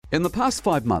In the past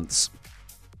 5 months,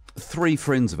 3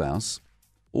 friends of ours,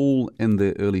 all in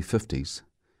their early 50s,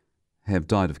 have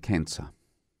died of cancer.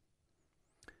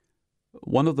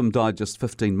 One of them died just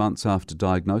 15 months after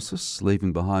diagnosis,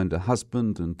 leaving behind a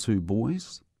husband and 2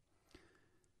 boys.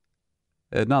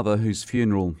 Another, whose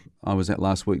funeral I was at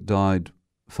last week, died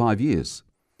 5 years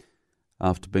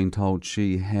after being told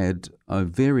she had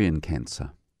ovarian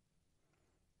cancer,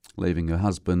 leaving her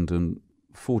husband and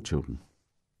 4 children.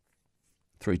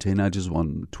 3 teenagers,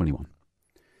 1 21.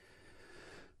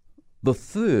 The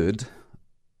third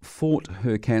fought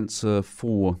her cancer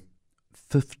for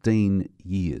 15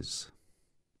 years.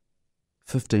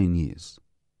 15 years.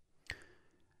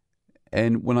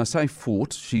 And when I say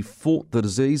fought, she fought the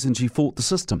disease and she fought the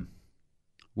system,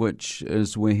 which,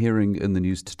 as we're hearing in the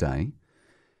news today,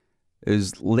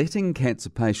 is letting cancer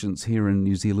patients here in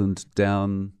New Zealand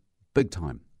down big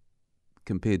time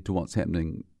compared to what's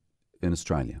happening in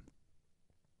Australia.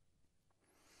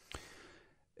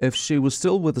 If she was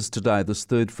still with us today, this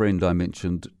third friend I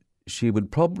mentioned, she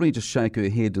would probably just shake her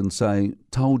head and say,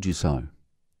 "Told you so,"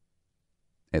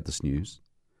 at this news.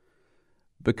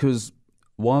 Because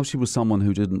while she was someone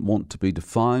who didn't want to be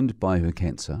defined by her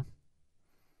cancer,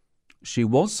 she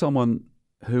was someone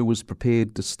who was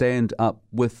prepared to stand up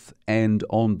with and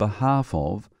on behalf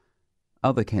of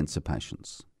other cancer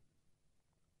patients.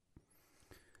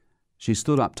 She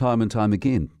stood up time and time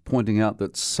again, pointing out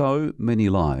that so many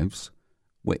lives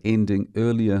were ending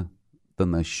earlier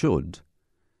than they should,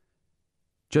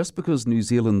 just because New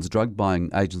Zealand's drug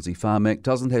buying agency Pharmac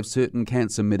doesn't have certain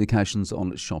cancer medications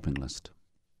on its shopping list.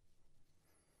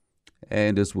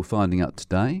 And as we're finding out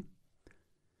today,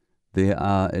 there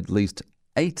are at least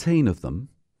 18 of them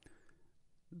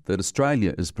that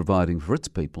Australia is providing for its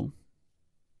people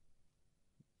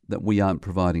that we aren't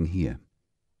providing here.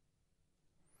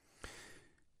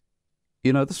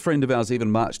 You know, this friend of ours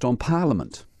even marched on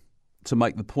Parliament to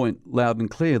make the point loud and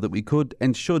clear that we could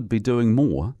and should be doing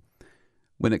more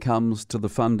when it comes to the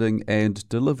funding and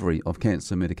delivery of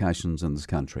cancer medications in this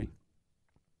country.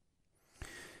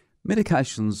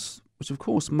 Medications which of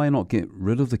course may not get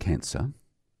rid of the cancer,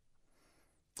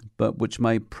 but which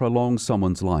may prolong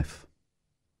someone's life.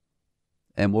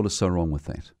 And what is so wrong with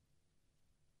that?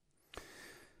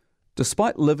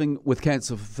 Despite living with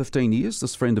cancer for 15 years,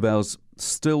 this friend of ours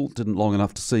still didn't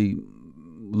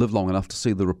live long enough to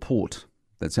see the report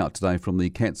that's out today from the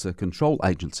Cancer Control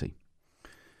Agency,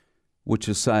 which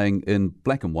is saying in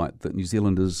black and white that New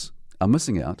Zealanders are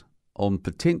missing out on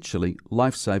potentially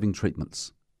life-saving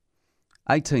treatments.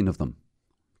 18 of them,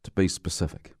 to be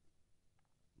specific.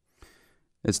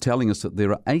 It's telling us that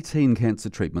there are 18 cancer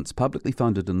treatments publicly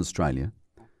funded in Australia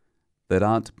that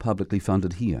aren't publicly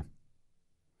funded here.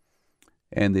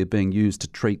 And they're being used to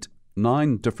treat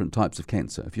 9 different types of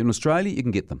cancer. If you're in Australia, you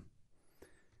can get them.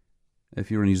 If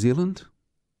you're in New Zealand,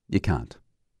 you can't.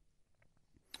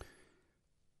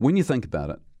 When you think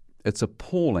about it, it's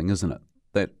appalling, isn't it,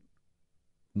 that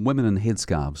women in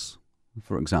headscarves,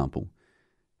 for example,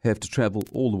 have to travel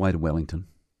all the way to Wellington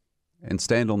and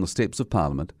stand on the steps of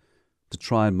Parliament to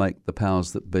try and make the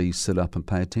powers that be sit up and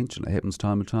pay attention. It happens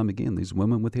time and time again, these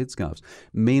women with headscarves.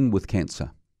 Men with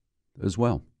cancer as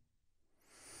well.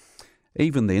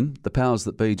 Even then, the powers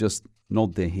that be just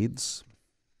nod their heads,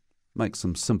 make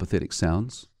some sympathetic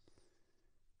sounds,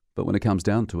 but when it comes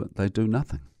down to it, they do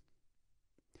nothing.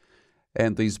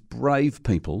 And these brave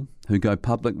people who go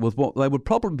public with what they would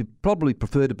probably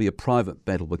prefer to be a private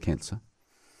battle with cancer,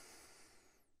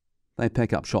 they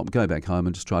pack up shop, go back home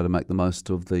and just try to make the most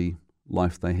of the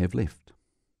life they have left.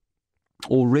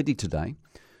 Already today,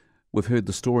 we've heard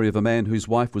the story of a man whose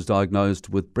wife was diagnosed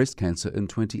with breast cancer in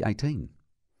 2018.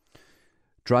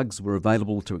 Drugs were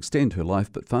available to extend her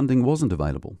life, but funding wasn't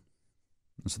available.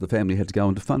 So the family had to go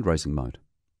into fundraising mode.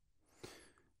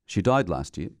 She died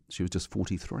last year. She was just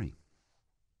 43.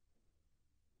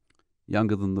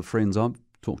 Younger than the friends I've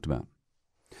talked about.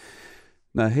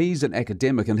 Now, he's an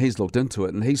academic and he's looked into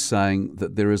it and he's saying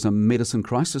that there is a medicine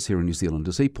crisis here in New Zealand.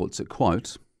 As he puts it,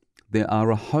 quote, "There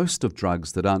are a host of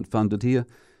drugs that aren't funded here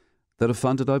that are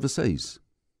funded overseas."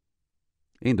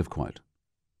 End of quote.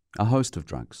 A host of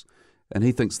drugs. And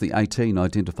he thinks the 18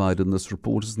 identified in this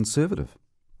report is conservative.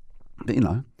 But, you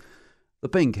know, the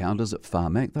bean counters at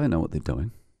Pharmac, they know what they're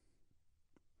doing.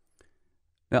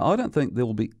 Now, I don't think there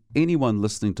will be anyone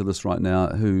listening to this right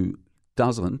now who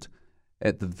doesn't,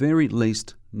 at the very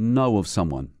least, know of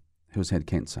someone who's had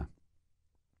cancer.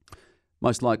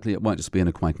 Most likely it won't just be an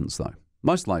acquaintance, though.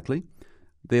 Most likely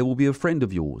there will be a friend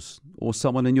of yours or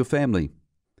someone in your family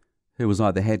who has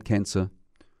either had cancer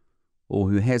or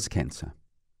who has cancer.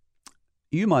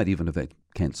 You might even have had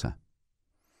cancer.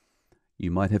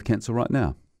 You might have cancer right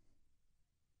now.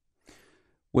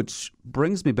 Which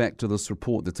brings me back to this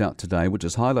report that's out today, which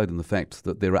is highlighting the fact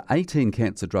that there are 18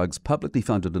 cancer drugs publicly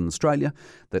funded in Australia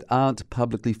that aren't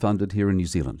publicly funded here in New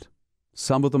Zealand.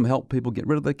 Some of them help people get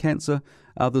rid of their cancer,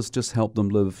 others just help them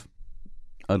live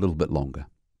a little bit longer.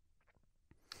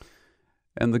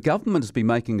 And the government has been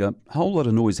making a whole lot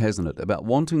of noise, hasn't it, about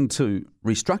wanting to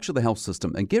restructure the health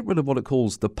system and get rid of what it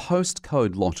calls the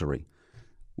postcode lottery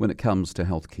when it comes to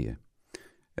healthcare.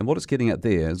 And what it's getting at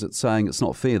there is it's saying it's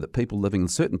not fair that people living in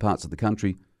certain parts of the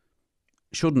country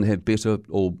shouldn't have better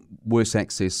or worse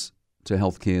access to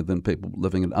healthcare than people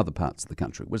living in other parts of the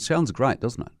country, which sounds great,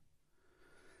 doesn't it?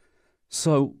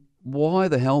 So why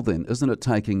the hell then isn't it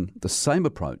taking the same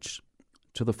approach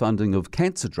to the funding of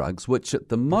cancer drugs, which at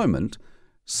the moment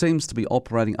seems to be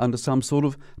operating under some sort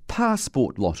of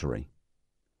passport lottery?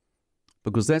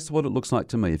 Because that's what it looks like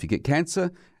to me. If you get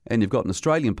cancer and you've got an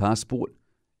Australian passport,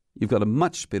 you've got a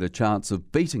much better chance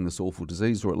of beating this awful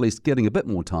disease, or at least getting a bit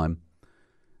more time,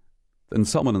 than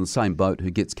someone in the same boat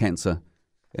who gets cancer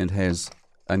and has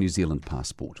a New Zealand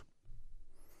passport.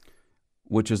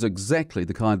 Which is exactly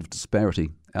the kind of disparity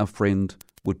our friend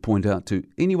would point out to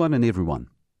anyone and everyone,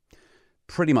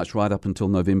 pretty much right up until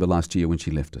November last year when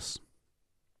she left us.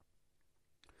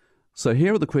 So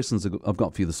here are the questions I've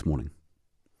got for you this morning.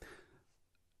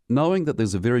 Knowing that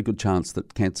there's a very good chance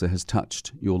that cancer has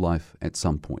touched your life at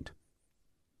some point.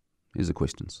 Here's the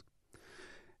questions.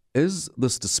 Is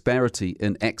this disparity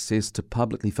in access to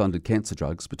publicly funded cancer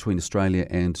drugs between Australia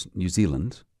and New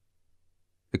Zealand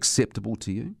acceptable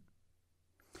to you?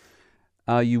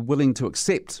 Are you willing to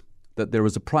accept that there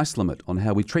is a price limit on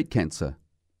how we treat cancer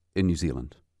in New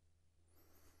Zealand?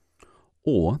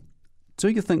 Or do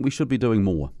you think we should be doing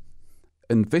more,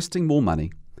 investing more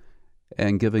money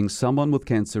and giving someone with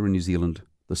cancer in New Zealand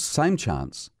the same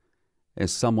chance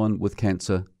as someone with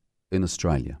cancer in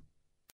Australia?